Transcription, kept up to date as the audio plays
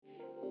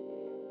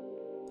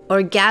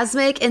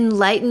Orgasmic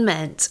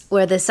enlightenment,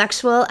 where the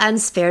sexual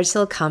and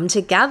spiritual come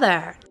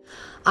together.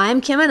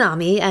 I'm Kim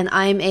Anami, and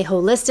I'm a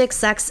holistic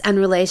sex and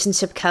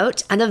relationship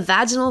coach and a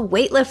vaginal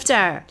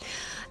weightlifter.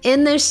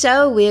 In this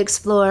show, we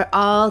explore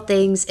all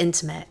things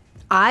intimate.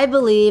 I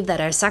believe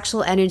that our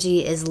sexual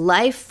energy is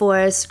life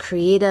force,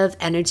 creative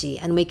energy,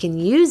 and we can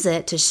use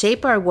it to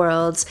shape our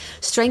worlds,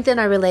 strengthen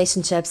our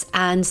relationships,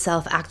 and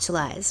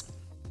self-actualize.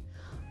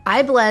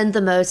 I blend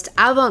the most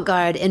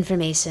avant-garde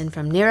information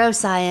from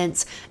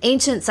neuroscience,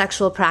 ancient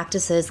sexual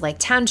practices like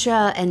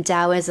Tantra and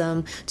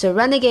Taoism, to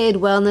renegade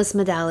wellness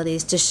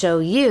modalities to show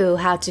you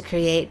how to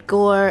create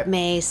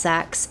gourmet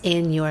sex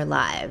in your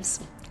lives.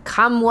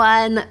 Come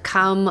one,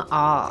 come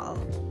all.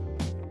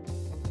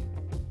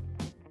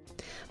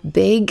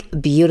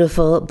 Big,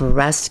 beautiful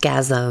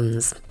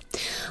breastgasms.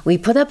 We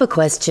put up a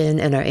question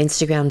in our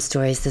Instagram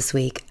stories this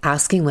week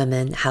asking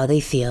women how they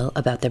feel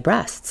about their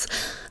breasts.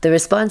 The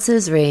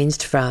responses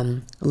ranged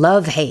from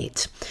love,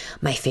 hate,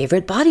 my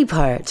favorite body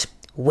part,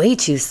 way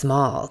too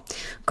small,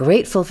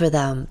 grateful for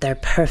them, they're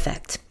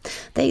perfect,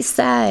 they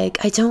sag,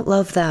 I don't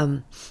love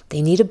them,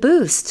 they need a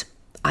boost,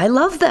 I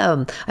love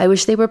them, I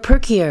wish they were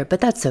perkier,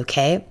 but that's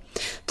okay.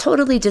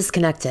 Totally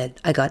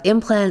disconnected. I got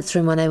implants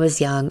from when I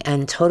was young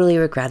and totally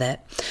regret it.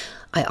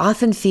 I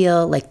often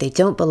feel like they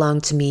don't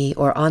belong to me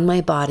or on my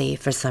body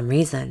for some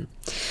reason.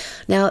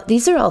 Now,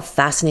 these are all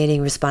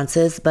fascinating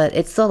responses, but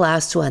it's the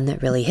last one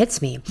that really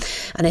hits me.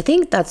 And I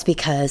think that's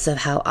because of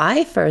how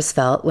I first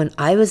felt when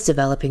I was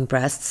developing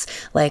breasts,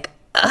 like,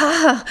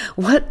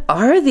 what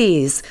are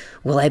these?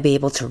 Will I be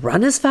able to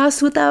run as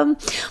fast with them?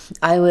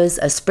 I was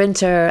a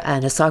sprinter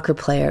and a soccer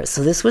player,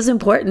 so this was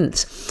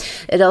important.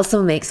 It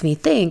also makes me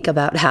think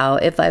about how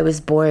if I was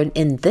born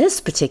in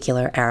this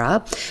particular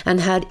era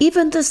and had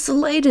even the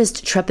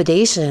slightest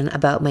trepidation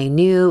about my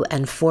new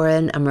and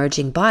foreign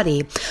emerging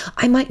body,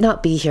 I might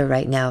not be here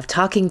right now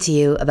talking to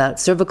you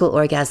about cervical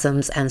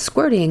orgasms and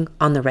squirting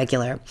on the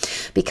regular.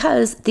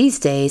 Because these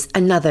days,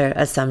 another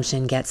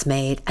assumption gets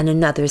made and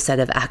another set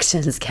of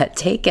actions get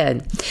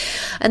taken.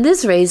 And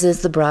this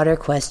raises the broader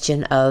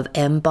question of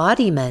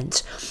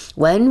embodiment.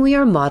 When we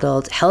are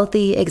modeled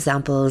healthy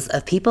examples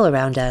of people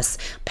around us,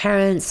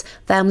 parents,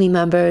 family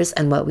members,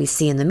 and what we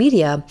see in the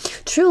media,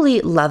 truly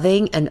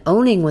loving and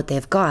owning what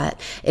they've got,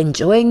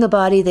 enjoying the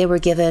body they were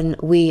given,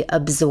 we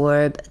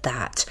absorb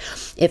that.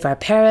 If our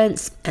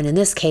parents, and in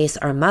this case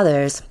our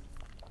mothers,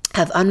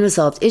 have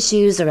unresolved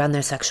issues around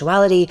their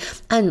sexuality,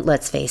 and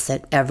let's face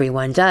it,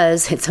 everyone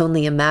does, it's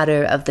only a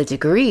matter of the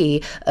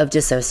degree of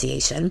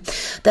dissociation,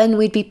 then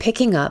we'd be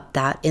picking up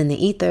that in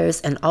the ethers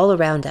and all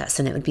around us,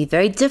 and it would be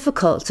very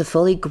difficult to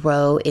fully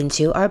grow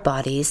into our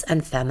bodies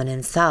and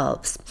feminine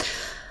selves.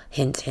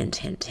 Hint, hint,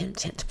 hint,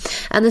 hint, hint.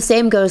 And the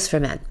same goes for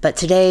men. But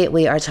today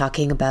we are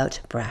talking about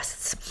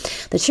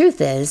breasts. The truth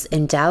is,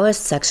 in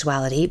Taoist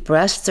sexuality,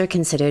 breasts are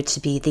considered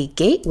to be the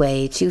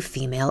gateway to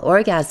female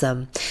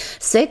orgasm.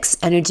 6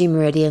 energy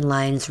meridian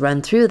lines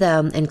run through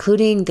them,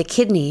 including the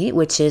kidney,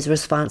 which is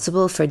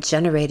responsible for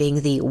generating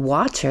the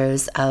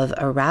waters of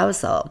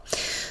arousal.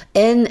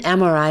 In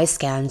MRI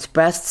scans,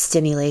 breast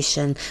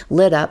stimulation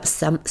lit up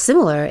some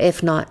similar,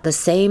 if not the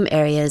same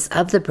areas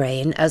of the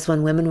brain as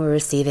when women were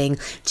receiving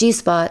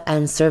G-spot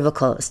and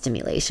cervical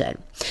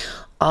stimulation.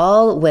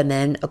 All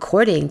women,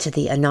 according to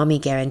the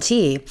Anami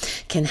guarantee,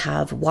 can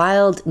have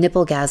wild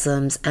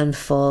nipplegasms and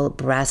full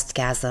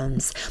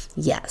breastgasms.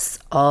 Yes,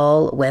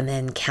 all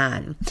women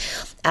can.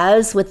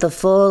 As with the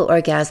full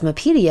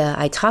Orgasmopedia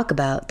I talk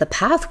about, the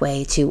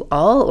pathway to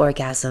all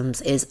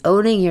orgasms is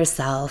owning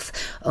yourself,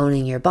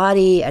 owning your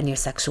body and your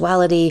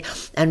sexuality,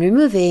 and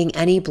removing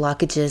any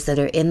blockages that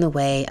are in the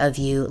way of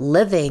you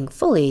living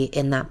fully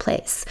in that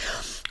place.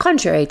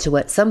 Contrary to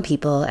what some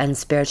people and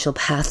spiritual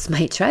paths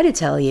might try to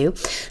tell you,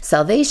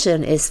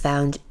 salvation is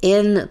found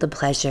in the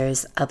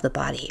pleasures of the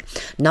body,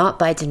 not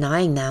by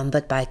denying them,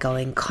 but by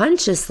going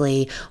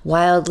consciously,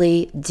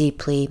 wildly,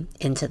 deeply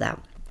into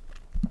them.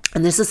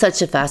 And this is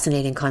such a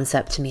fascinating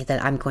concept to me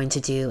that I'm going to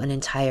do an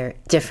entire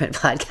different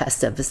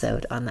podcast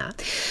episode on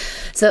that.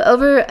 So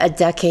over a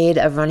decade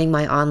of running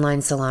my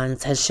online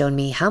salons has shown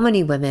me how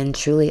many women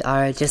truly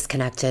are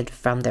disconnected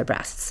from their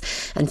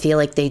breasts and feel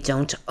like they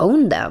don't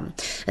own them.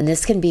 And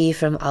this can be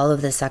from all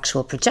of the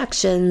sexual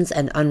projections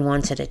and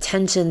unwanted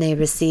attention they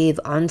receive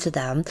onto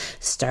them,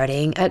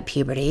 starting at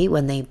puberty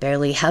when they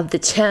barely have the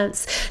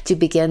chance to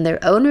begin their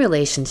own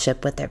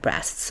relationship with their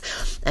breasts.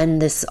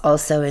 And this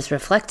also is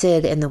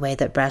reflected in the way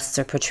that breasts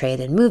are portrayed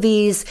in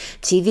movies,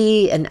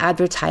 TV, and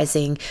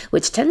advertising,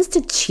 which tends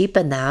to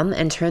cheapen them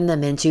and turn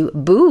them into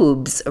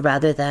boobs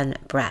rather than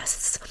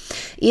breasts.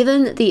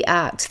 Even the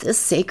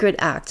sacred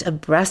act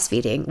of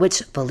breastfeeding,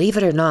 which, believe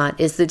it or not,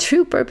 is the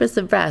true purpose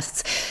of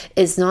breasts,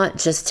 is not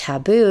just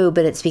taboo,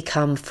 but it's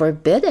become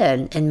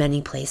forbidden in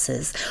many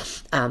places,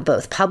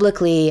 both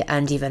publicly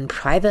and even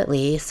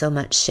privately. So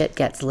much shit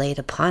gets laid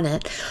upon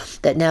it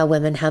that now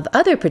women have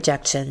other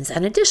projections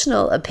and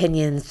additional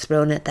opinions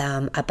thrown at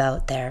them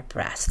about their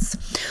breasts.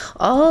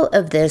 All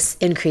of this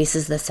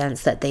increases the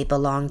sense that they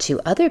belong to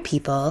other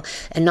people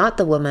and not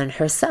the woman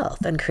herself,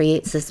 and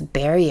creates this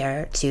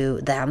barrier to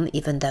them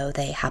even even though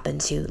they happen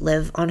to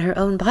live on her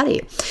own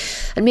body.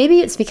 And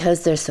maybe it's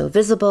because they're so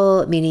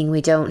visible, meaning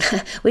we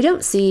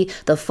don't see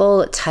the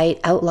full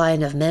tight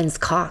outline of men's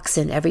cocks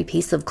in every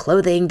piece of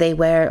clothing they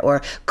wear,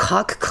 or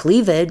cock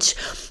cleavage,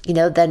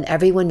 then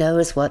everyone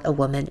knows what a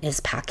woman is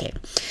packing.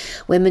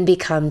 Women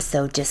become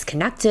so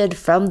disconnected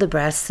from the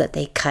breasts that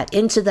they cut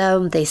into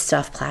them, they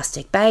stuff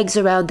plastic bags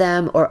around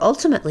them, or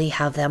ultimately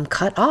have them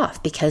cut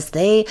off because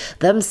they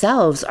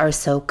themselves are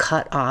so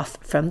cut off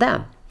from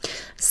them.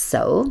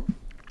 So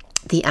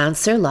the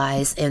answer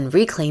lies in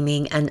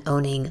reclaiming and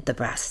owning the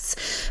breasts,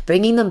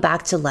 bringing them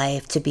back to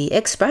life to be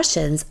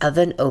expressions of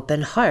an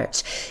open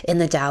heart. In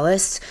the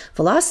Taoist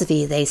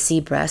philosophy, they see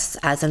breasts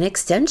as an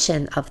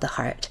extension of the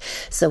heart.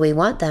 So we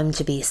want them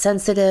to be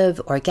sensitive,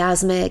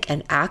 orgasmic,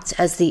 and act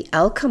as the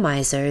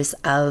alchemizers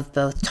of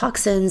both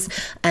toxins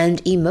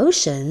and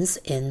emotions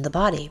in the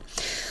body.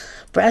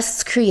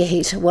 Breasts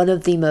create one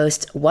of the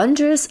most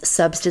wondrous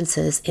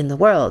substances in the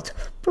world,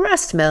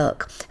 breast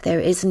milk. There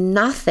is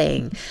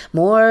nothing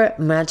more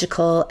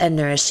magical and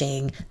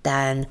nourishing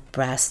than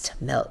breast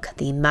milk,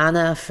 the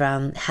manna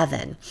from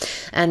heaven.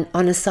 And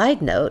on a side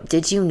note,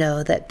 did you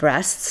know that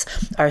breasts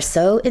are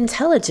so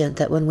intelligent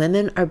that when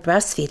women are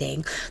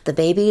breastfeeding, the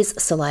baby's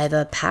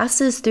saliva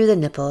passes through the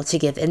nipple to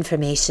give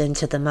information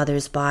to the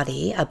mother's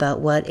body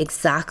about what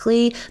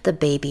exactly the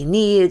baby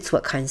needs,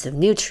 what kinds of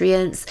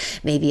nutrients,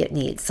 maybe it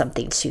needs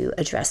something to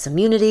address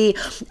immunity,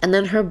 and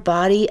then her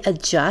body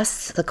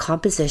adjusts the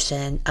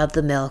composition of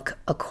the milk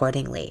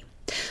accordingly.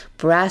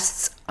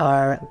 Breasts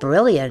are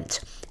brilliant.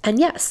 And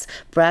yes,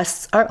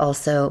 breasts are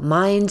also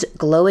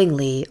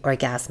mind-glowingly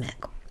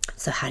orgasmic.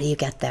 So how do you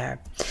get there?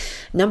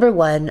 Number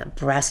 1,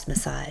 breast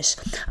massage.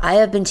 I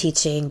have been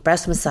teaching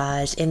breast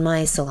massage in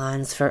my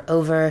salons for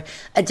over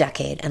a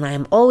decade, and I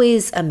am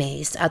always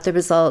amazed at the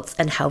results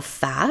and how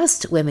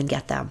fast women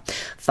get them.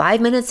 5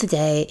 minutes a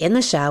day in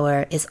the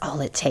shower is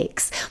all it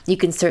takes. You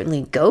can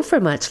certainly go for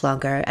much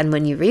longer, and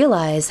when you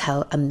realize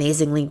how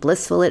amazingly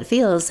blissful it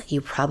feels, you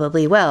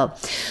probably will.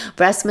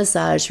 Breast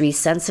massage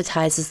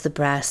resensitizes the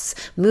breasts,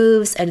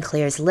 moves and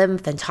clears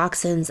lymph and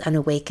toxins, and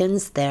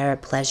awakens their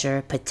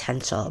pleasure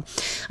potential.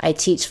 I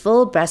teach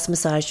full breast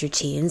massage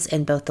routines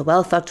in both the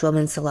Well-Fucked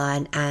Woman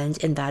Salon and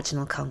in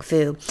Vaginal Kung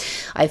Fu.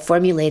 I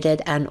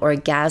formulated an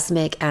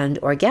orgasmic and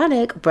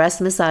organic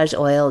breast massage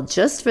oil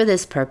just for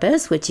this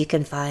purpose, which you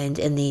can find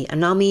in the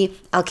Anami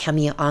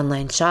Alchemia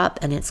online shop,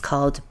 and it's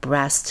called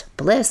Breast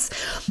Bliss.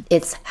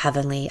 It's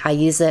heavenly. I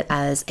use it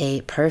as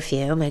a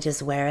perfume. I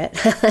just wear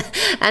it.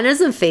 And as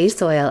a face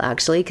oil,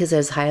 actually, because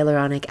there's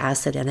hyaluronic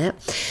acid in it.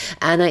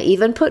 And I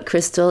even put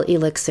crystal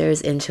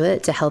elixirs into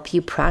it to help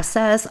you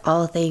process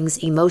all things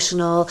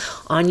emotional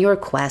on your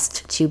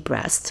quest to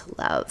breast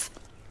love.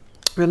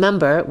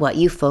 Remember, what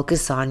you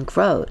focus on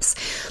grows.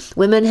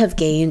 Women have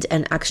gained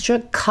an extra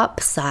cup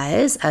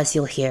size, as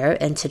you'll hear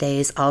in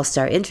today's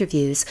All-Star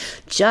interviews,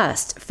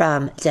 just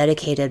from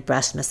dedicated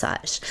breast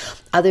massage.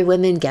 Other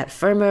women get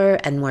firmer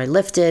and more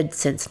lifted,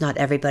 since not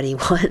everybody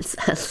wants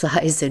a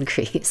size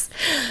increase.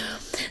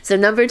 So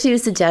number 2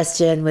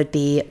 suggestion would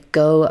be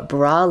go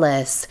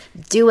braless.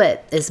 Do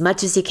it as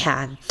much as you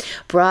can.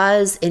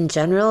 Bras in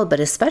general, but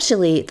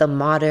especially the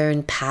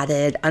modern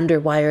padded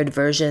underwired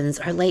versions,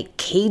 are like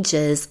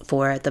cages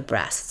for the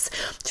breasts.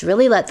 To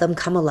really let them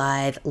come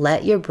alive,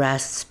 let your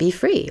breasts be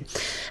free.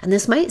 And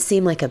this might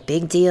seem like a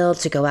big deal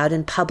to go out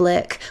in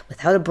public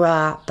without a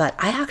bra, but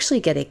I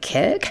actually get a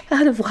kick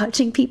out of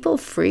watching people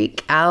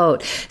freak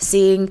out,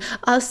 seeing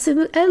a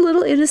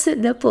little innocent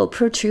nipple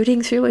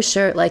protruding through a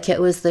shirt like it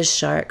was the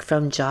shark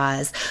from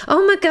Jaws.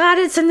 Oh my God,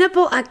 it's a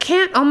nipple. I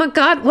can't. Oh my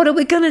God, what are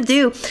we going to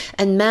do?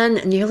 And men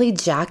nearly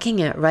jacking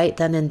it right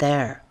then and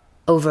there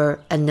over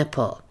a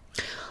nipple.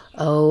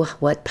 Oh,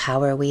 what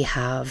power we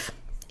have.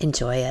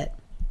 Enjoy it.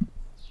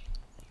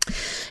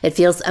 It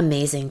feels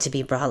amazing to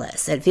be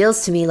braless. It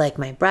feels to me like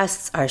my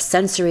breasts are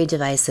sensory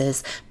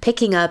devices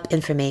picking up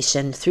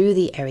information through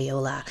the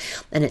areola,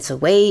 and it's a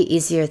way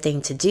easier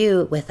thing to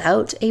do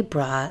without a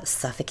bra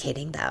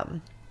suffocating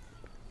them.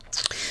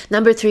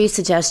 Number 3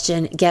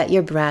 suggestion, get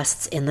your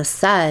breasts in the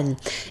sun.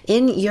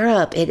 In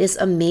Europe, it is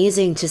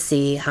amazing to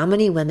see how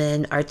many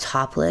women are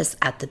topless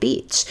at the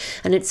beach.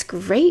 And it's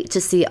great to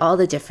see all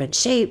the different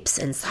shapes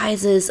and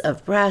sizes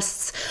of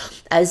breasts.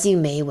 As you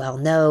may well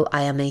know,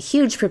 I am a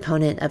huge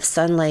proponent of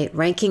sunlight,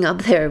 ranking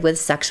up there with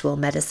sexual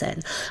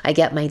medicine. I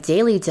get my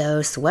daily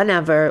dose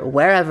whenever,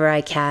 wherever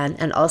I can,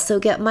 and also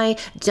get my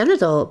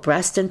genital,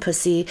 breast and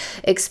pussy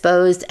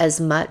exposed as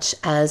much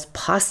as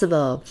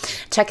possible.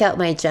 Check out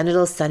my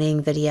genital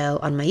sunning video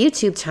on my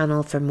YouTube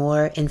channel for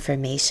more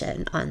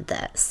information on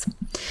this.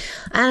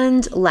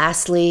 And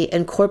lastly,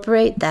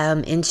 incorporate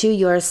them into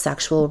your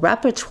sexual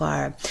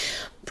repertoire.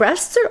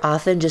 Breasts are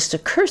often just a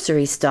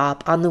cursory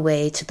stop on the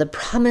way to the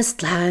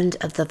promised land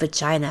of the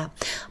vagina.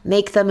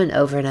 Make them an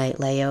overnight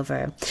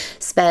layover.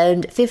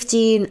 Spend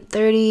 15,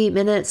 30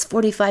 minutes,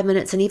 45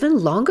 minutes, and even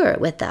longer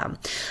with them.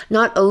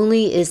 Not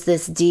only is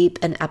this deep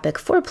and epic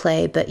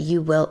foreplay, but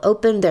you will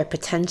open their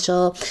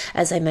potential,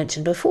 as I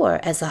mentioned before,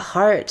 as a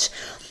heart.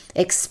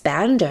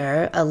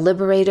 expander, a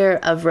liberator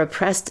of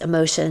repressed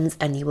emotions,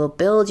 and you will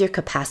build your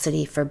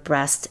capacity for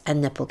breast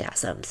and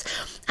nipplegasms.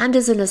 And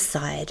as an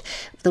aside,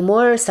 the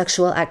more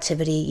sexual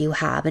activity you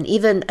have, and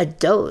even a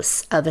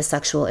dose of a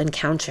sexual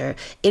encounter,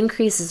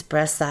 increases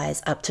breast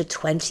size up to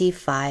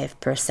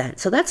 25%.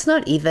 So that's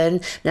not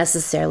even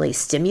necessarily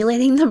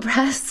stimulating the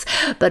breasts,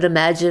 but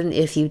imagine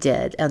if you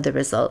did and the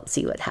results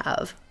you would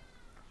have.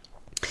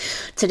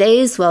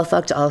 Today's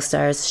Well-Fucked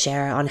All-Stars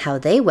share on how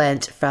they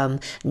went from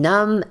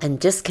numb and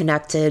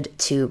disconnected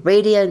to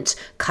radiant,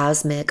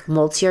 cosmic,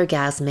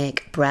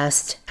 multi-orgasmic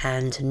breast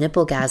and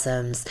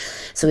nipplegasms.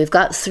 So we've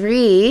got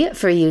 3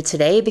 for you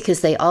today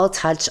because they all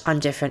touch on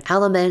different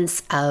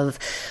elements of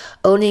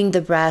owning the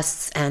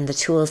breasts and the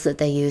tools that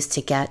they use to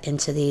get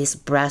into these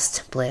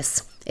breast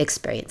bliss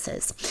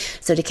experiences.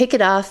 So to kick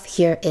it off,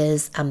 here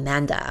is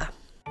Amanda.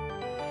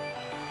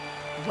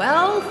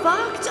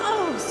 Well-Fucked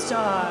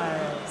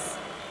All-Stars.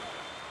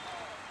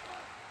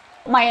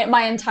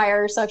 My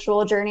entire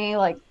sexual journey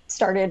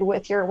started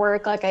with your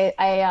work.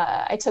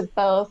 I took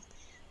both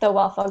the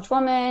Well-Fucked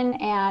Woman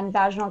and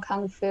Vaginal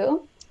Kung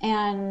Fu,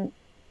 and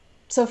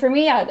so for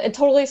me, it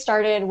totally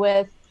started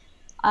with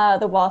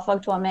the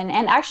Well-Fucked Woman,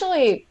 and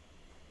actually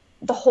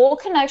the whole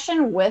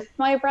connection with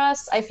my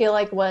breasts I feel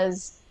like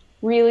was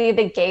really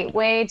the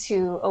gateway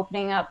to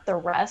opening up the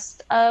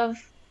rest of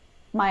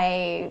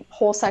my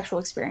whole sexual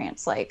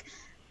experience.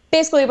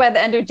 Basically by the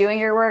end of doing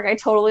your work, I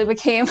totally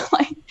became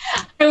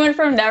I went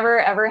from never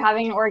ever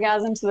having an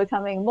orgasm to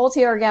becoming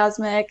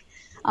multi-orgasmic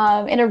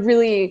in a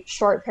really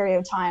short period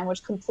of time,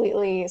 which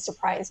completely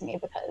surprised me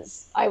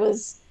because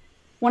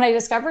when I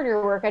discovered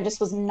your work, I just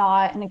was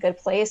not in a good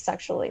place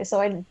sexually. So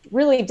I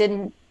really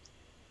didn't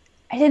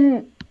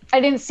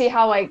see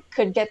how I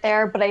could get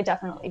there, but I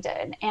definitely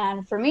did.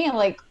 And for me,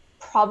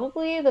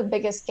 probably the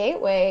biggest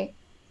gateway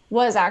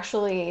was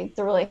actually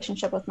the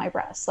relationship with my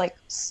breasts, like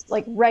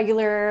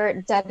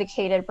regular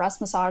dedicated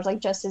breast massage,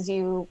 just as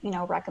you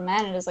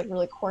recommend. It is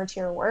really core to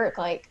your work.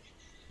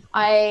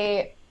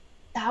 That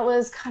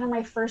was kind of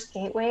my first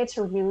gateway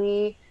to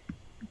really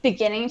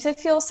beginning to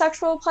feel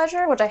sexual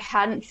pleasure, which I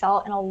hadn't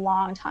felt in a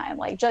long time.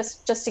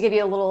 Just to give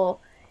you a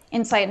little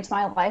insight into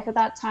my life at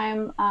that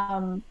time,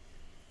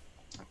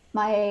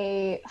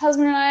 my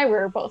husband and I, we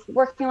were both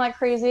working like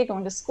crazy,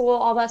 going to school,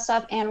 all that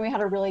stuff, and we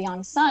had a really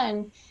young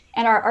son.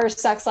 And our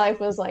sex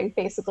life was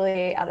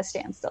basically at a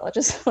standstill. It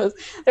just was,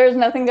 there was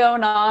nothing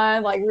going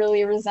on,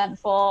 really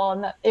resentful,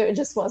 and it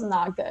just was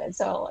not good.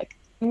 So I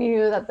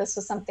knew that this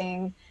was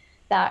something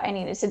that I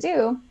needed to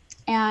do.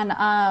 And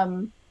I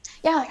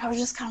was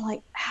just kind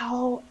of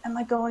how am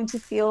I going to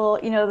feel,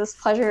 this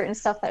pleasure and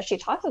stuff that she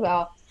talked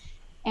about?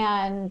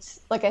 And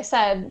like I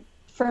said,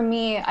 for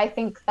me, I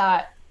think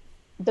that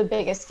the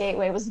biggest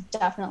gateway was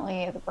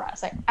definitely the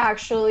breast. I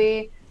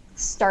actually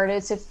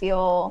started to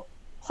feel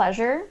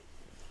pleasure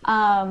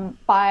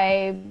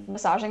by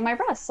massaging my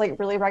breasts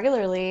really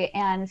regularly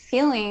and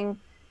feeling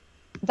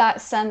that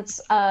sense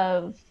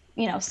of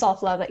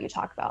self-love that you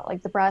talk about.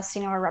 The breasts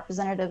are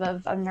representative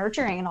of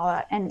nurturing and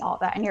all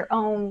that and your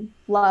own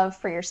love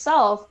for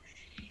yourself.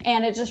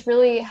 And it just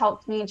really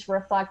helped me to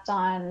reflect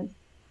on,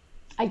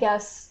 I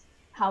guess,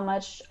 how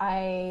much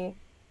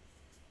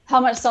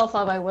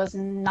self-love I was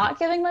not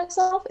giving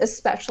myself,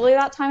 especially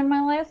that time in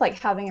my life,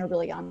 having a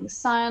really young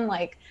son,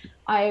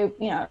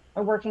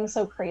 working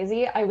so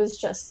crazy. I was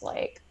just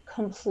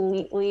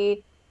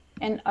completely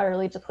and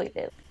utterly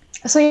depleted.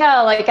 So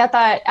yeah, at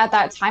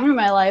that time in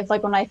my life,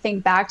 when I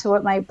think back to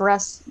what my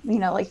breasts,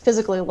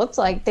 physically looked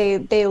like,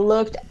 they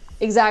looked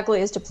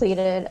exactly as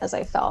depleted as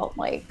I felt.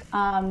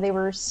 They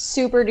were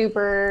super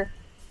duper,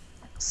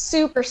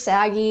 super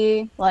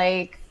saggy,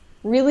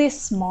 really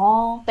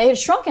small. They had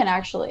shrunken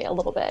actually a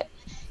little bit.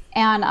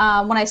 And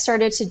when I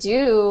started to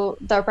do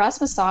the breast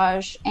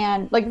massage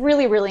and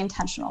really, really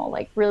intentional,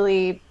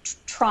 really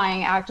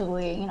trying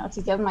actively,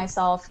 to give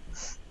myself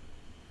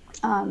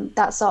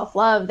that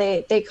self-love,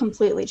 they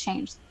completely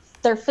changed.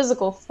 Their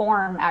physical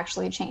form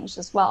actually changed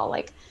as well.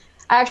 I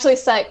actually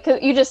said, cause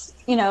you just,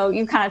 you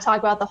kind of talk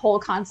about the whole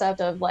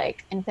concept of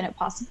infinite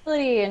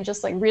possibility and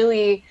just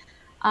really,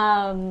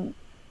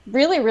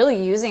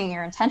 really using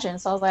your intention.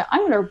 So I was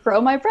I'm going to grow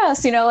my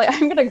breasts, I'm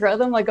going to grow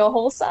them a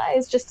whole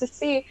size just to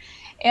see.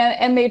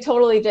 And they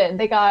totally did.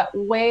 They got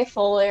way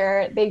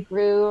fuller. They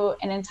grew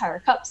an entire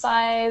cup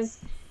size.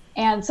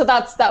 And so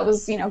that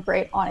was,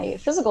 great on a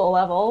physical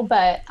level,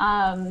 but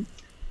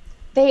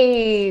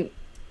they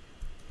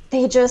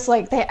just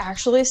they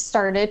actually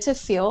started to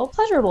feel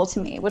pleasurable to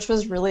me, which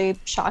was really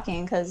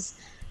shocking because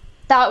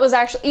that was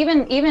actually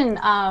even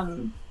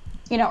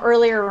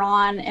earlier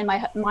on in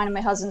mine and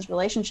my husband's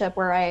relationship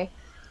where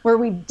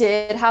we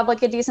did have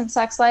a decent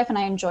sex life and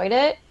I enjoyed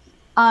it.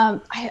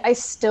 I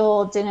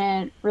still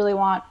didn't really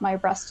want my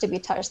breasts to be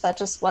touched. That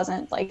just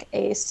wasn't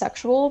a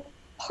sexual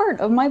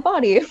part of my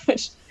body,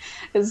 which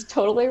is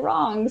totally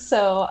wrong.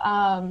 So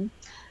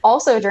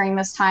also during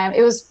this time,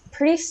 it was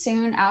pretty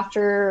soon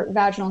after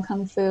Vaginal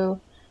Kung Fu,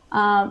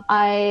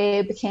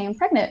 I became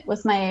pregnant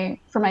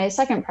for my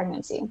second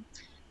pregnancy.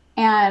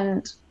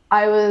 And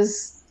I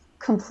was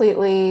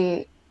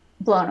completely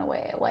blown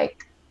away.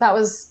 Like that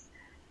was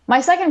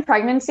my second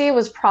pregnancy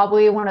was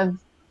probably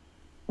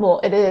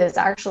it is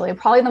actually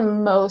probably the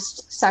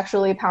most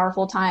sexually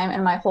powerful time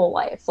in my whole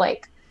life.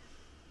 Like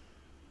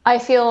I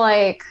feel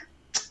like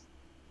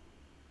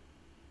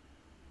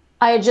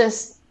I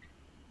just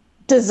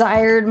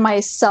desired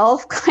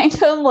myself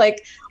kind of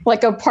like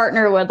a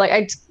partner would. Like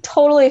I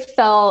totally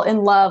fell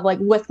in love like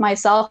with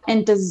myself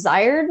and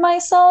desired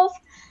myself.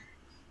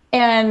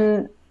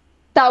 And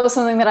that was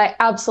something that I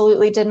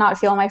absolutely did not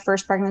feel in my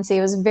first pregnancy.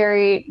 It was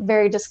very,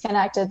 very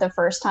disconnected the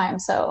first time.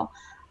 So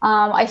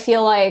I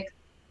feel like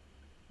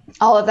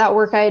all of that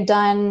work I had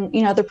done,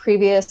 the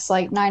previous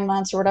like 9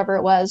 months or whatever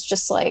it was,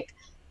 just like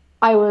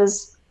I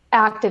was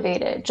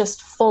activated,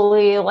 just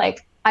fully,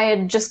 like I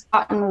had just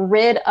gotten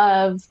rid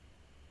of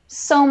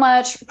so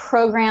much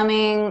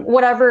programming,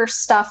 whatever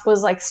stuff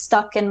was like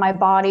stuck in my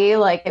body,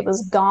 like it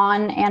was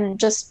gone, and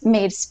just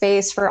made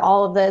space for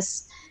all of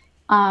this,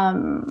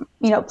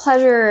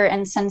 pleasure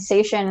and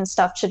sensation and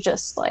stuff to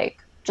just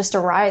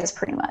arise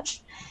pretty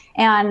much.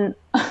 And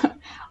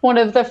one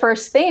of the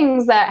first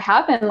things that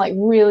happened like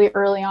really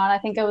early on, I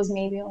think I was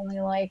maybe only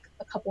like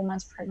a couple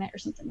months pregnant or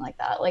something like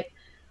that. Like,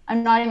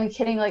 I'm not even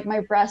kidding. Like my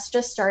breasts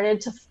just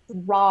started to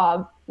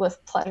throb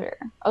with pleasure.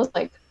 I was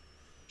like,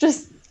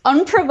 just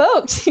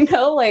unprovoked,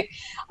 like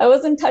I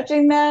wasn't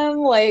touching them,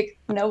 like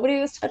nobody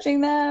was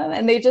touching them.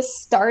 And they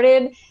just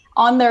started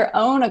on their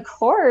own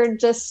accord,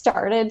 just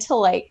started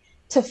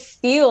to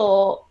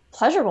feel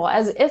pleasurable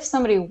as if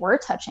somebody were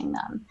touching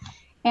them.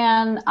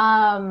 And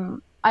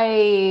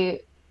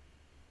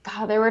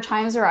there were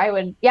times where I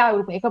would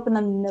wake up in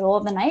the middle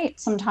of the night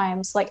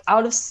sometimes, like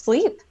out of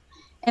sleep,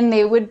 and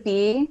they would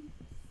be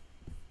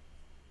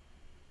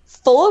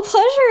full of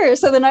pleasure.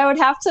 So then I would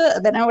have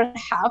to do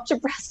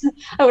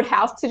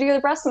the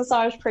breast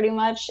massage pretty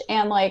much.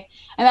 And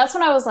that's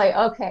when I was like,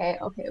 okay.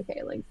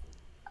 Like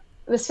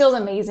this feels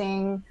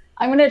amazing.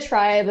 I'm going to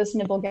try this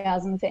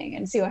nipple-gasm thing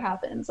and see what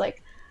happens.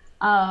 Like,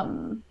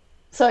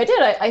 so I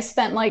did, I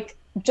spent like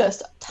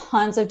just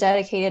tons of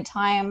dedicated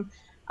time,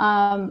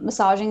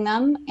 massaging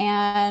them.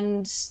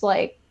 And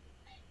like,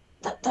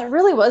 that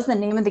really was the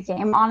name of the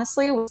game,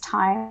 honestly, was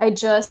time. I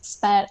just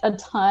spent a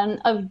ton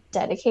of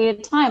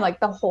dedicated time, like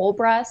the whole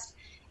breast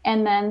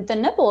and then the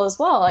nipple as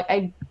well. Like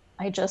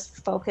I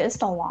just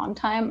focused a long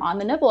time on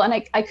the nipple, and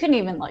I couldn't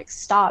even like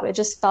stop. It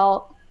just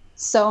felt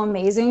so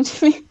amazing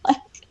to me.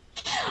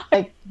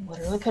 Like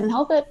literally couldn't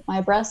help it. My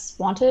breasts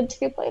wanted to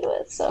be played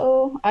with,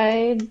 so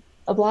I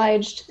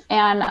obliged.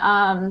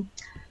 And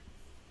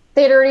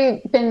they'd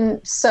already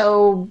been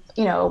so,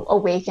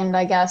 awakened,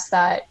 I guess,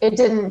 that it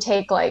didn't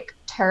take like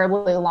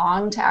terribly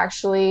long to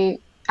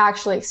actually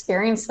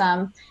experience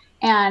them.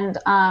 And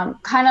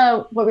kind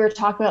of what we were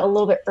talking about a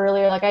little bit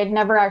earlier, like I'd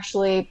never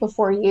actually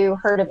before you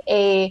heard of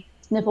a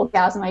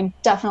nipple-gasm. I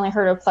definitely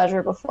heard of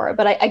pleasure before,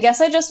 but I guess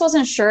I just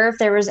wasn't sure if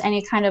there was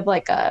any kind of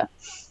like a,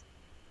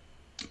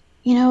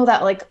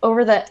 that like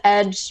over the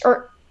edge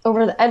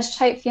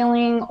type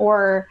feeling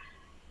or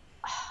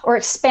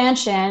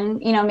expansion,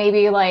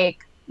 maybe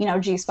like,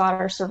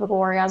 G-spot or cervical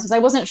orgasms. I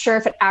wasn't sure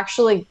if it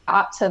actually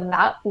got to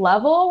that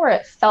level where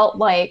it felt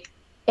like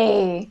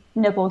a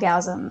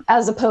nipple-gasm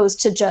as opposed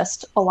to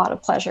just a lot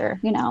of pleasure,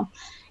 and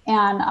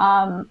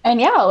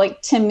yeah, like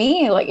to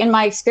me, like in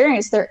my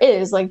experience, there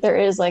is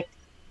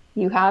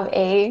you have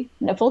a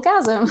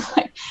nipple-gasm.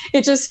 Like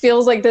it just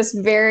feels like this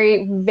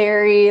very,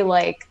 very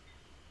like,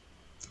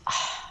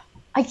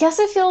 I guess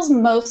it feels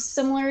most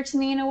similar to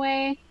me in a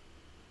way,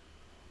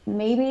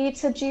 maybe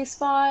to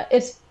G-spot.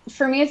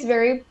 For me, it's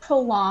very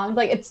prolonged.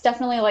 Like it's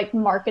definitely like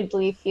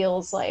markedly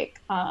feels like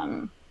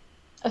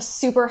a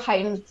super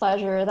heightened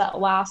pleasure that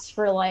lasts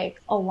for like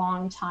a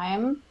long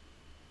time,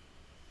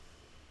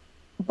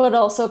 but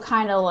also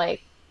kind of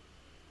like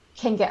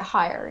can get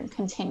higher and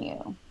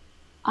continue.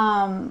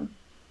 And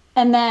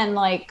then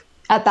like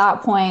at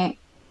that point,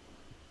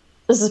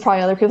 this is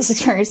probably other people's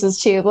experiences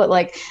too, but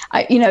like,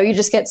 you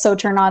just get so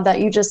turned on that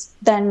you just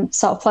then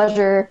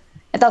self-pleasure.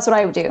 And that's what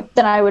I would do.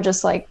 Then I would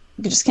just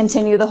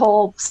continue the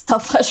whole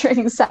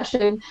self-pleasuring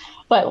session,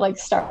 but like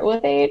start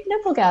with a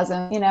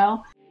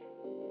nipple-gasm,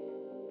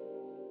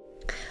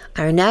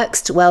 Our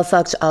next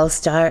well-fucked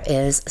all-star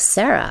is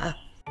Sarah.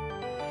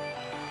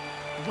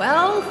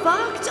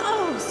 Well-fucked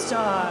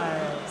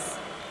all-stars.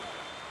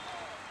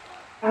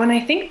 When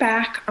I think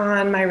back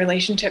on my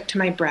relationship to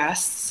my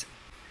breasts,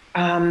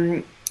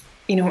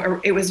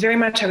 it was very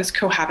much I was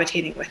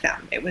cohabitating with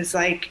them. It was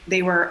like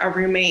they were a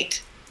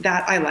roommate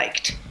that I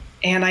liked.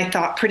 And I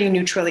thought pretty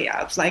neutrally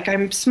of. Like,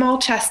 I'm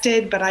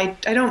small-chested, but I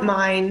don't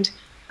mind.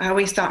 I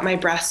always thought my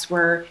breasts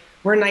were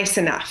nice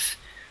enough,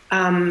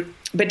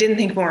 but didn't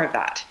think more of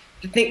that.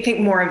 Think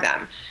more of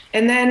them.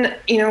 And then,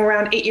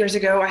 around 8 years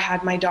ago, I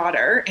had my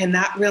daughter, and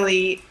that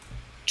really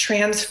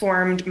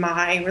transformed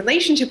my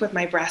relationship with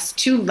my breasts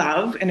to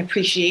love and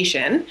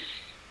appreciation.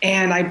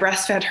 And I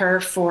breastfed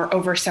her for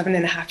over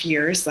 7.5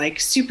 years, like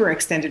super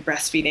extended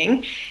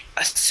breastfeeding.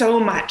 So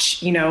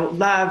much,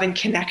 love and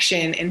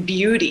connection and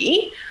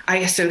beauty I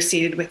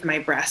associated with my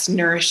breast,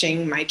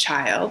 nourishing my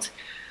child.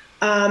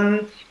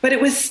 But it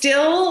was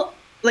still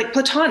like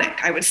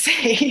platonic, I would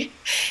say.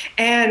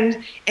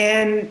 And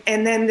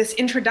then this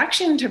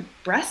introduction to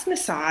breast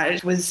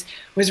massage was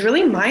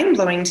really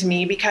mind-blowing to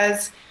me,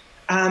 because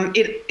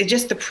it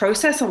just, the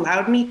process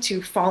allowed me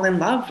to fall in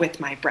love with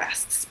my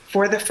breasts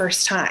for the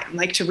first time,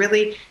 like to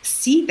really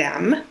see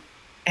them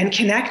and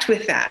connect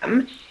with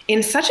them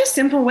in such a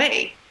simple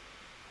way.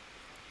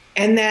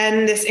 And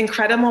then this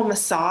incredible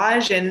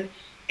massage and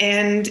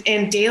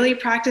daily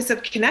practice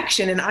of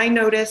connection. And I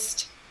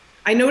noticed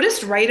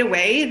right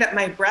away that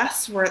my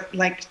breasts were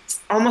like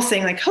almost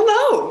saying like,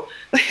 hello.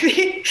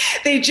 Like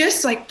they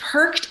just like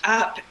perked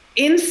up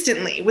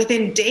instantly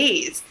within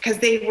days, because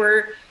they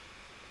were,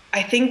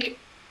 I think,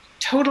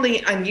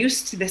 totally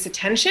unused to this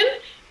attention,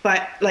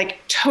 but like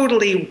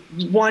totally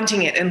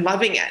wanting it and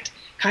loving it.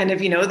 Kind of,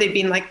 they'd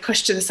been like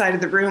pushed to the side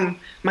of the room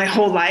my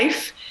whole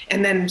life,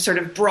 and then sort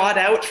of brought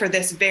out for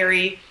this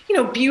very,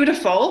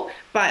 beautiful,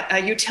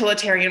 but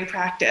utilitarian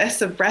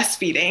practice of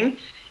breastfeeding.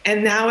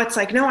 And now it's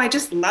like, no, I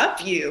just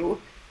love you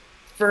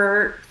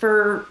for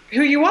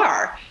who you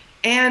are.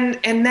 And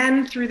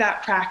then through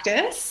that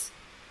practice,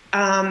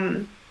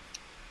 I've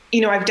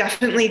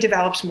definitely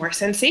developed more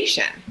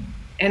sensation.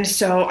 And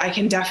so I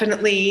can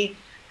definitely,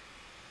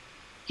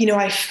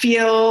 I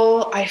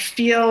feel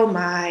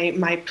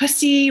my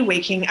pussy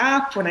waking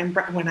up when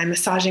I'm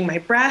massaging my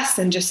breasts,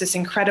 and just this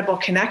incredible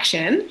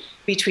connection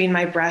between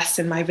my breasts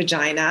and my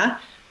vagina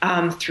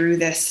through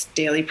this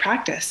daily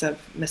practice of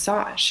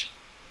massage.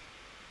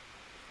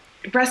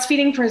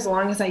 Breastfeeding for as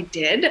long as I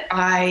did,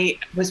 I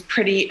was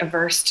pretty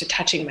averse to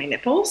touching my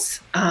nipples,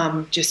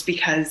 just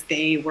because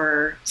they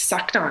were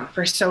sucked on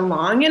for so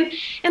long. And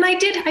I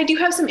do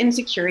have some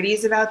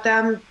insecurities about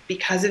them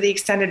because of the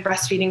extended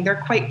breastfeeding.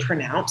 They're quite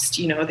pronounced,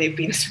 they've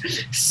been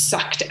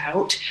sucked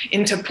out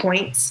into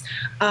points.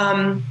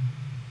 But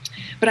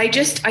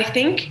I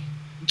think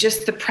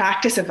just the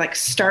practice of like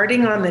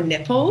starting on the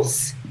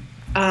nipples,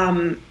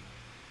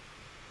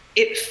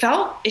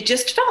 it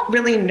just felt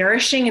really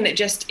nourishing, and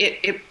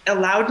it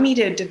allowed me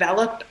to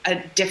develop a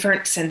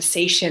different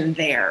sensation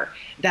there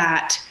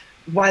that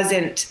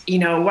wasn't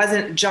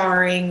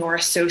jarring or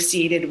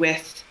associated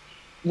with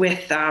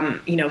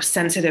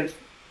sensitive,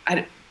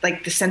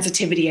 like the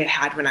sensitivity I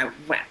had when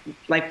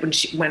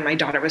my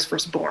daughter was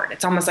first born.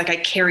 It's almost like I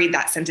carried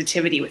that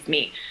sensitivity with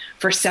me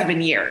for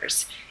 7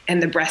 years,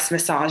 and the breast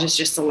massage has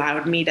just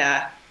allowed me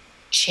to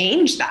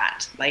change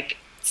that, like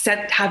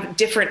have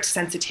different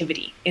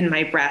sensitivity in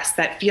my breast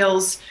that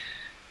feels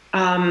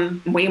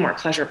way more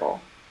pleasurable.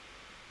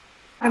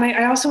 And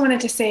I also wanted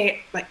to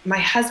say, like, my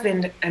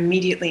husband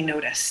immediately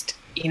noticed,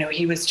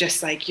 he was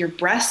just like, your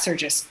breasts are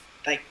just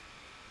like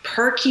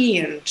perky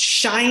and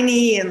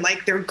shiny and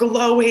like they're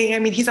glowing. I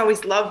mean, he's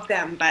always loved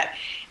them, but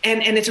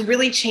and it's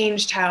really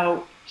changed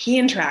how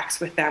he interacts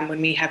with them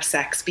when we have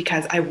sex,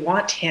 because I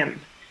want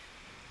him.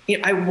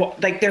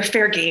 Like they're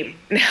fair game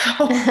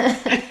now.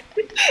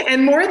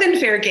 And more than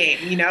fair game,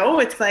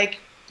 it's like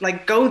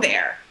go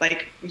there,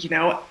 like,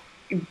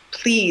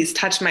 please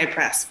touch my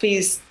breasts,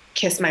 please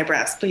kiss my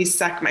breasts, please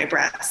suck my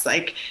breasts,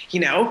 like,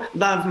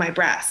 love my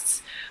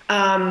breasts.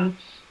 And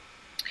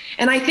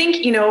I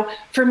think,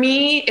 for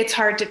me, it's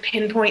hard to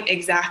pinpoint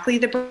exactly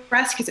the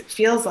breast, because it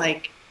feels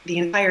like the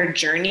entire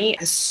journey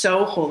is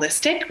so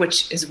holistic,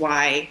 which is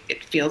why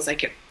it feels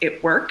like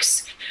it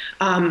works,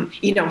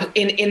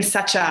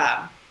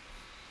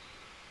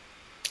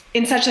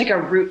 in such like a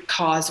root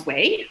cause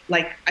way.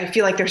 Like, I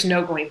feel like there's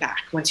no going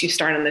back once you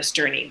start on this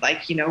journey.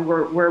 Like,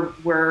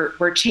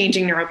 we're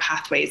changing neural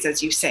pathways,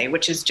 as you say,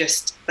 which is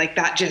just like,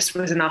 that just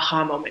was an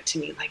aha moment to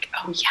me. Like,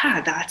 oh yeah,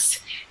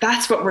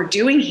 that's what we're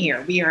doing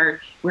here.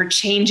 We're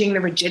changing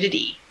the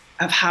rigidity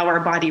of how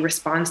our body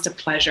responds to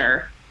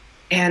pleasure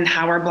and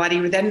how our body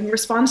then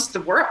responds to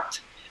the world.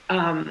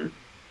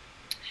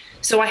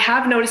 So I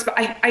have noticed, but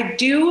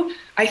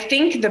I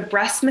think the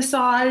breast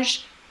massage,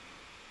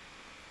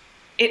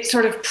 it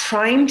sort of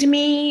primed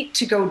me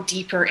to go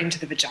deeper into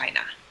the vagina.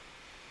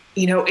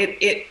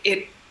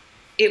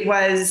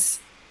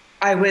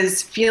 I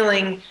was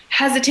feeling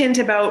hesitant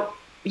about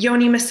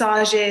yoni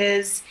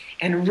massages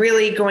and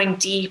really going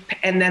deep.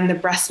 And then the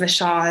breast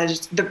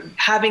massage,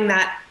 having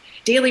that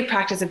daily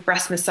practice of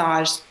breast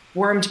massage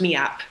warmed me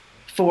up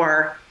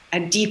for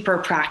a deeper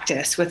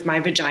practice with my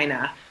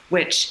vagina,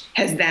 which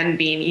has then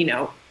been,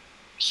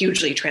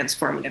 hugely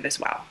transformative as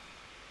well.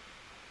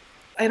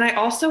 And I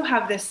also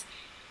have this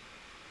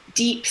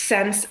deep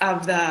sense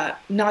of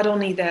not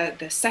only the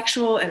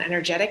sexual and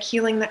energetic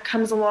healing that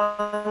comes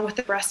along with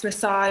the breast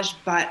massage,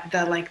 but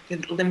the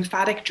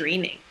lymphatic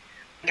draining.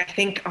 Like, I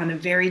think on a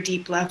very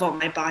deep level,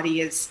 my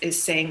body is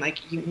saying,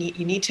 like, you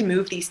need to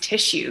move these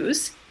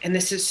tissues, and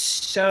this is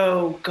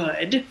so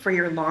good for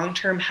your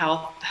long-term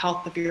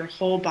health of your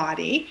whole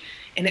body.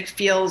 And it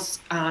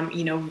feels,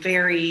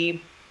 very,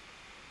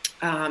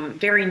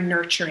 very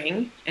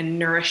nurturing and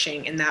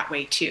nourishing in that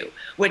way too,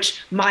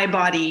 which my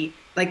body,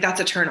 like, that's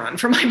a turn on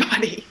for my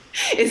body,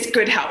 is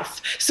good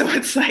health. So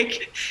it's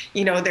like,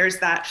 there's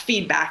that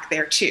feedback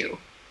there too.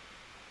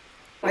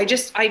 I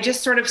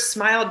just sort of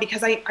smiled,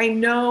 because I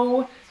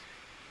know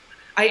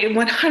I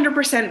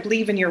 100%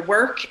 believe in your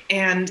work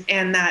and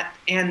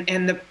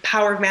the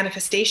power of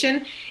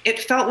manifestation. It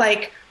felt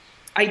like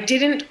I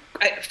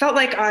felt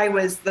like I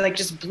was like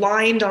just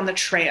blind on the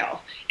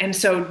trail. And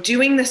so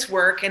doing this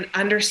work and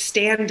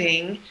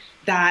understanding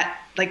that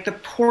like the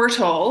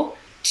portal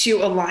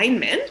to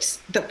alignment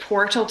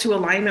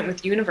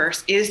with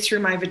universe is through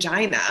my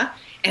vagina,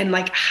 and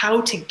like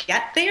how to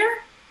get there,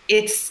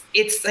 it's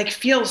like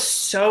feels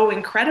so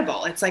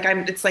incredible. It's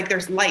like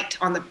there's light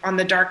on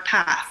the dark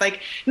path.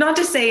 Like, not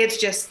to say it's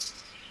just,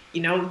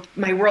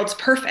 my world's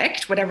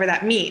perfect, whatever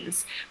that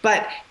means,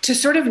 but to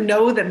sort of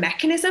know the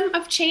mechanism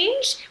of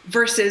change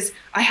versus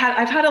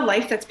I've had a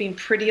life that's been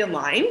pretty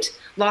aligned,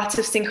 lots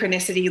of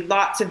synchronicity,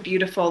 lots of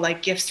beautiful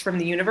like gifts from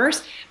the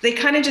universe. They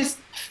kind of just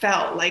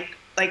fell like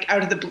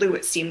out of the blue,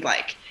 it seemed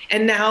like.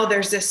 And now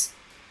there's this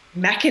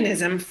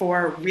mechanism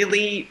for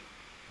really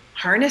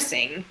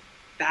harnessing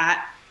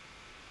that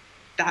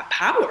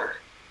power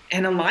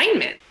and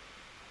alignment.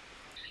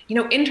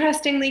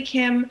 Interestingly,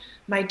 Kim,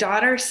 my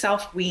daughter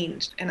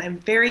self-weaned, and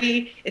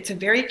it's a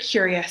very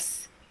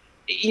curious,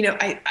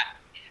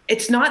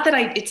 it's not that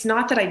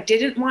I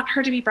didn't want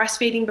her to be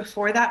breastfeeding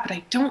before that, but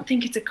I don't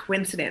think it's a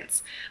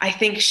coincidence. I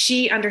think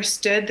she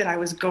understood that I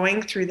was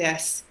going through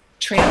this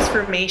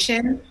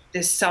transformation,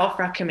 this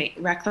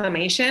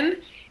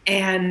self-reclamation,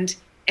 and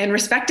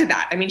respected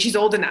that. I mean, she's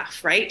old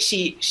enough, right?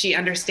 She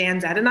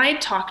understands that. And I had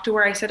talked to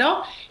her. I said,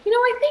 "Oh,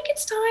 I think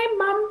it's time,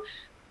 Mom.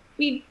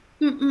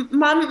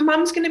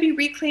 Mom's going to be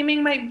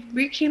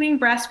reclaiming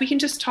breast. We can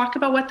just talk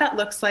about what that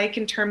looks like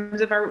in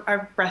terms of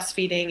our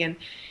breastfeeding."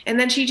 And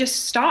then she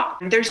just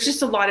stopped. There's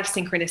just a lot of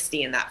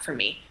synchronicity in that for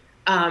me.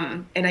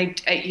 And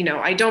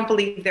I don't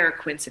believe there are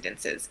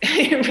coincidences.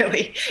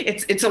 Really,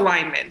 it's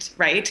alignment,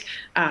 right?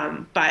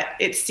 But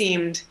it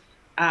seemed,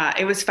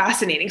 it was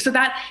fascinating. So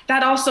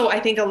that also, I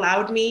think,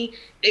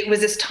 it was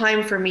this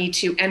time for me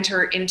to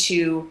enter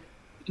into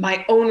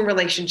my own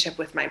relationship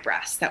with my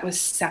breasts that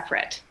was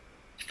separate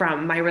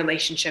from my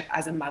relationship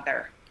as a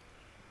mother.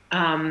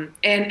 And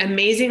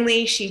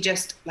amazingly, she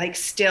just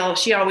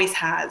she always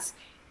has,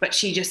 but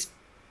she just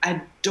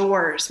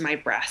adores my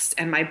breasts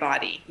and my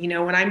body.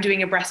 When I'm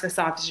doing a breast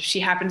massage, if she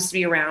happens to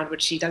be around,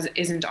 which she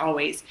isn't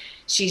always,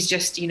 she's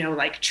just,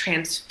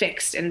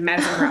 transfixed and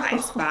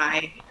mesmerized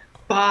by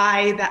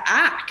the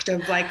act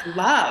of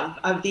love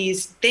of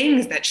these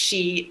things that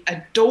she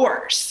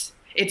adores.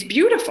 It's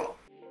beautiful.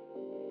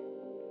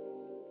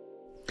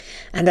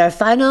 And our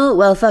final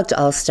well-fucked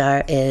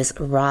all-star is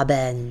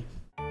Robin.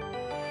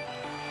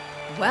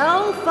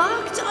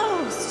 Well-fucked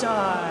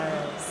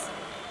all-stars.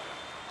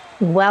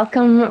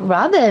 Welcome,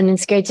 Robin.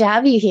 It's great to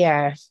have you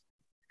here.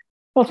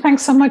 Well,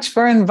 thanks so much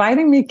for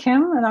inviting me,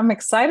 Kim, and I'm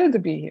excited to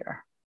be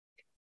here.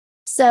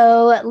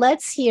 So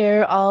let's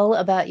hear all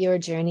about your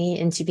journey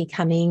into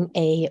becoming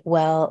a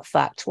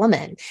well-fucked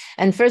woman.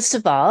 And first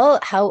of all,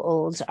 how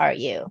old are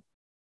you?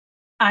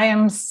 I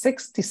am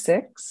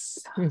 66.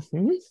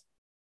 Mm-hmm.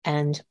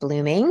 And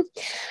blooming.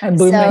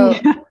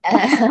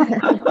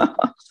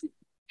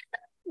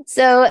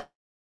 So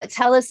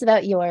tell us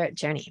about your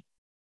journey.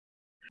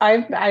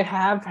 I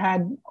have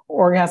had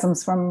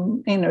orgasms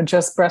from,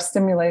 just breast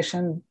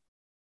stimulation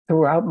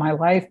throughout my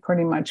life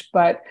pretty much,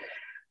 but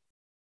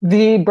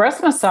the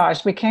breast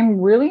massage became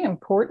really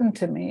important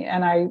to me.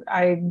 And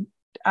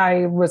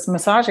I was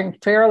massaging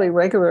fairly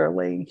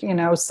regularly,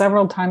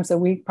 several times a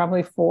week,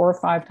 probably 4 or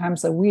 5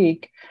 times a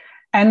week.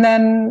 And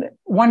then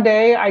one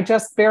day I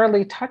just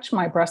barely touched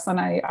my breast and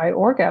I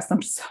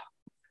orgasmed. So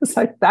it's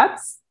like,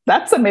 that's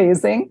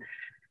amazing.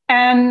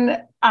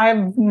 And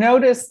I've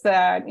noticed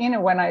that,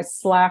 when I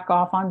slack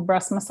off on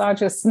breast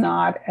massage, it's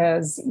not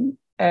as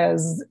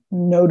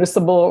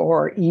noticeable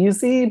or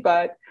easy,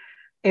 but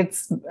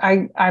it's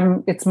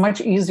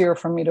much easier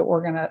for me to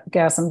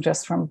orgasm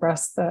just from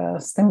breast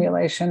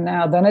stimulation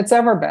now than it's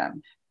ever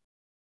been.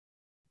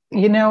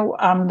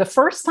 The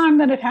first time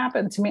that it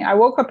happened to me, I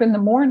woke up in the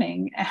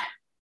morning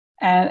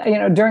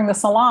and, during the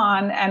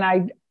salon, and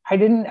I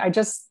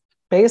just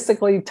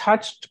basically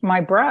touched my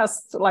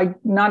breast,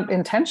 not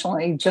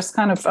intentionally, just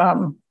kind of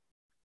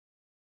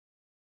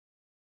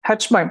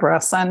touched my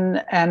breast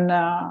and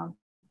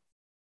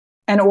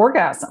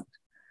orgasmed.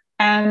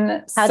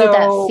 And how did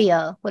that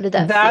feel? What did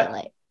that feel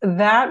like?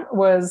 That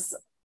was,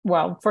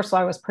 well, first of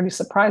all, I was pretty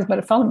surprised, but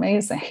it felt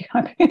amazing.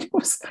 I mean, it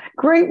was a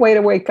great way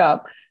to wake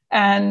up.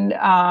 And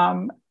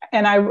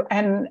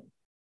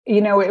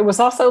it was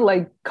also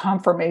like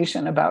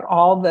confirmation about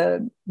all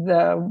the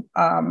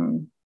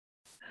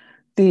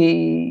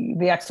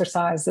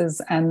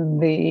exercises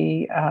and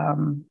the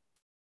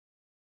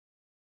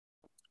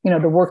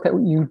work that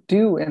you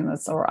do in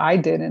this, or I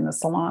did in the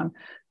salon,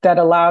 that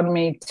allowed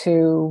me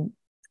to,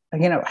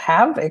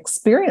 have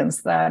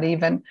experienced that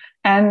even,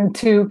 and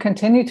to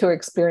continue to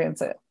experience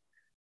it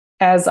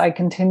as I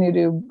continue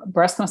to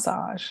breast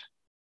massage.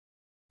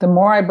 The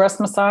more I breast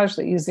massage,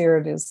 the easier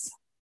it is.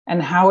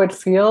 And how it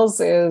feels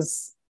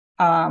is,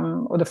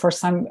 the first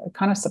time,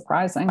 kind of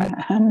surprising,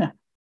 and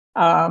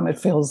it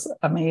feels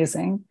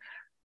amazing.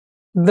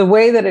 the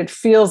way that it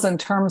feels in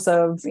terms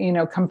of,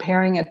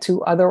 comparing it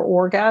to other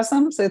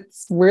orgasms,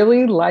 it's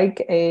really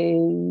like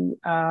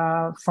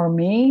for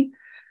me,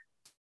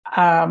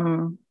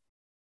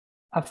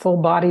 a full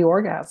body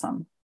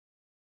orgasm.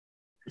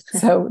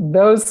 So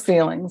those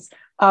feelings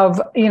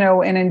of,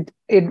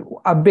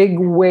 a big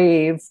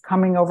wave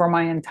coming over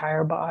my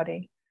entire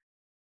body.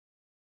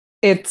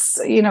 It's,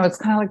 it's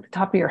kind of like the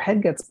top of your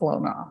head gets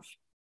blown off,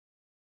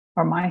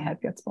 or my head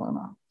gets blown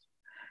off.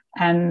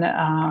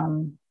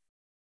 And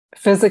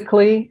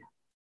physically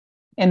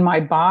in my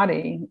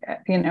body,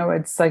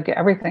 it's like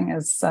everything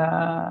is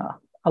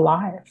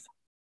alive.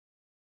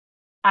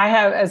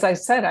 As I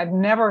said, I've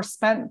never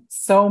spent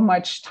so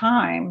much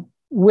time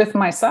with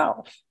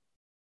myself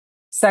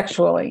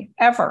sexually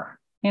ever,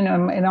 in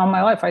all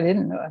my life. I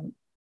didn't know it.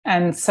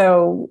 And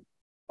so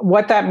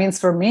what that means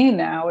for me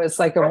now is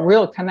like a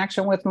real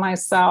connection with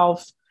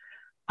myself.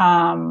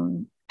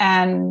 I've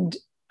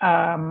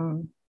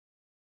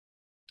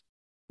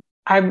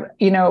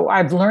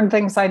learned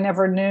things I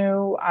never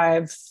knew.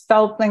 I've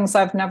felt things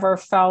I've never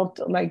felt,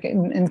 like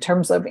in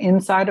terms of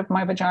inside of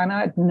my vagina.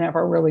 I'd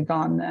never really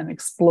gone and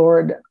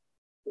explored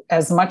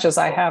as much as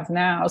I have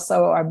now.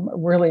 So I'm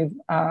really,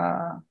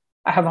 I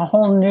have a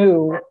whole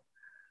new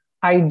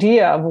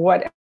idea of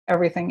what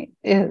everything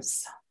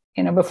is.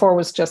 Before it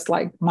was just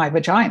like my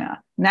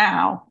vagina.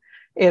 Now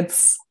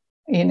it's,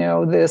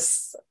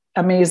 this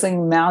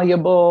amazing,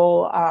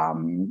 malleable,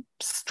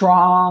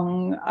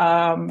 strong,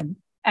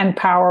 and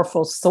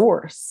powerful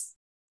source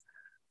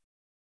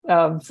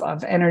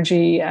of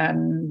energy.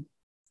 And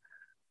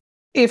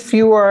if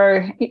you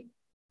are,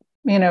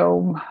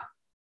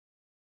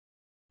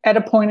 at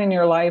a point in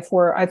your life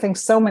where I think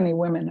so many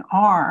women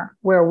are,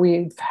 where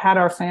we've had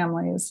our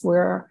families,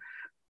 where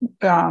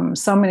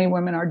so many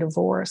women are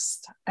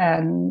divorced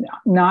and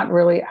not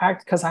really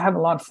because I have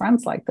a lot of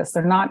friends like this.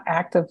 They're not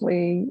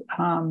actively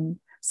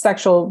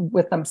sexual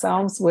with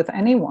themselves, with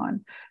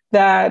anyone.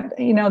 That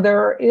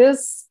there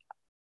is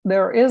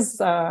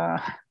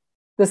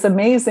this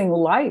amazing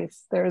life.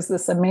 There's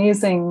this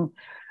amazing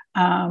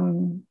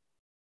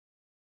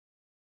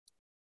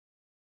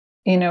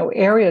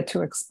area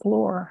to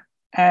explore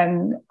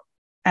and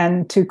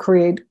to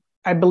create,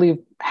 I believe,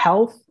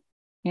 health.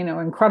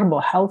 Incredible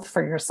health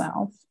for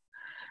yourself,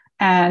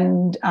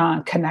 and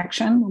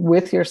connection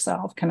with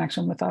yourself,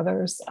 connection with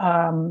others,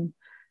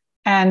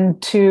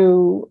 and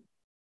to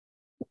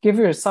give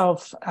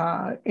yourself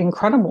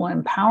incredible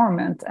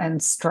empowerment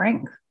and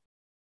strength,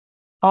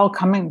 all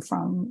coming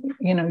from,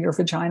 your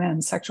vagina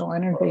and sexual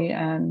energy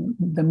and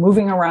the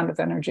moving around of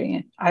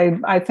energy.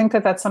 I think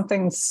that that's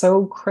something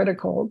so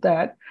critical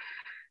that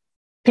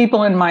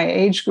people in my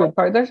age group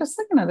they're just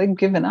like, they've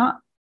given up.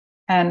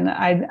 And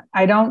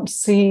I don't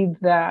see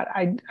that.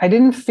 I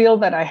didn't feel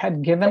that I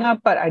had given up,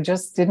 but I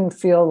just didn't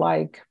feel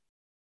like,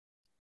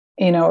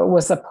 it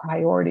was a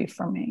priority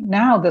for me.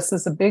 Now this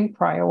is a big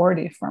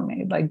priority for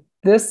me. Like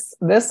this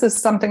is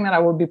something that I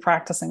will be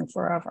practicing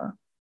forever.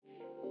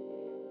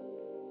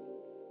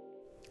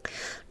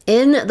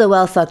 In the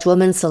Well Fucked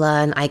Woman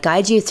Salon, I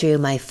guide you through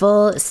my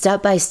full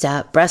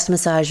step-by-step breast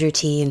massage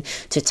routine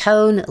to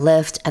tone,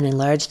 lift, and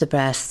enlarge the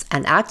breasts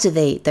and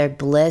activate their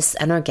bliss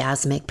and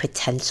orgasmic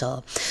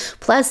potential.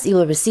 Plus, you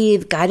will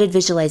receive guided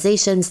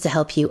visualizations to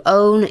help you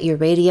own your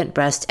radiant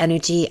breast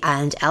energy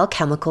and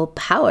alchemical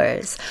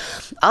powers.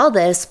 All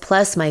this,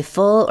 plus my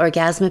full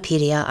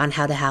Orgasmopedia on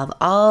how to have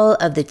all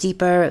of the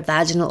deeper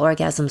vaginal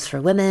orgasms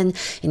for women,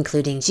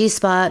 including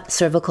G-spot,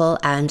 cervical,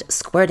 and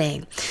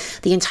squirting.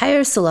 The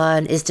entire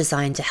salon is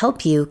designed to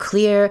help you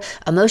clear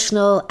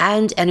emotional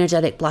and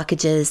energetic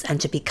blockages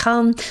and to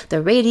become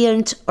the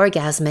radiant,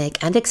 orgasmic,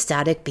 and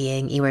ecstatic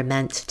being you were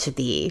meant to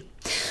be.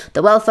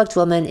 The Well Fucked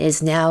Woman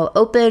is now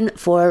open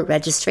for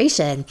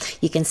registration.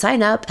 You can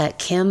sign up at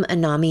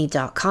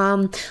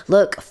kimanami.com,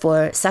 look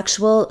for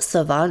Sexual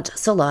Savant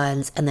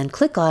Salons, and then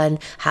click on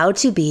How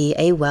to Be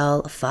a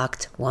Well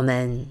Fucked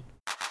Woman.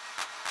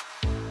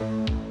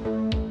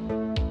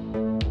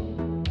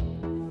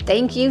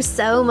 Thank you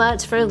so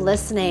much for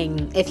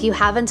listening. If you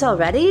haven't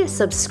already,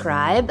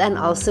 subscribe and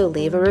also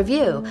leave a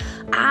review.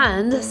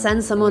 And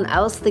send someone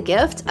else the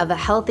gift of a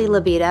healthy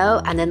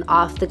libido and an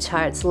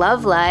off-the-charts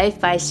love life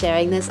by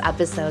sharing this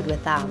episode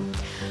with them.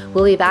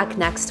 We'll be back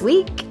next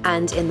week,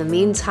 and in the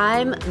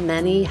meantime,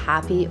 many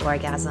happy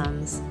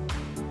orgasms.